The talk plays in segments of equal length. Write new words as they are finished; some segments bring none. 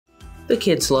The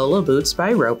Kids Lola boots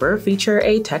by Roper feature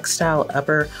a textile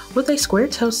upper with a square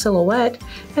toe silhouette,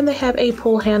 and they have a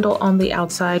pull handle on the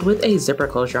outside with a zipper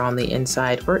closure on the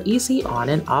inside for easy on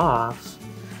and off.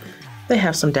 They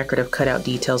have some decorative cutout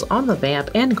details on the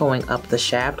vamp and going up the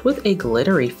shaft with a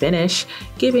glittery finish,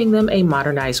 giving them a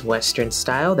modernized Western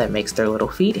style that makes their little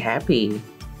feet happy.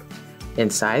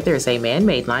 Inside, there's a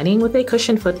man-made lining with a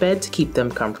cushioned footbed to keep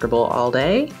them comfortable all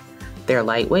day. They're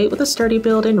lightweight with a sturdy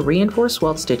build and reinforced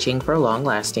welt stitching for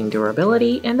long-lasting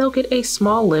durability, and they'll get a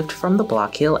small lift from the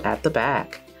block heel at the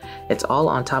back. It's all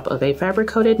on top of a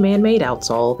fabric-coated man-made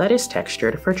outsole that is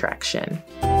textured for traction.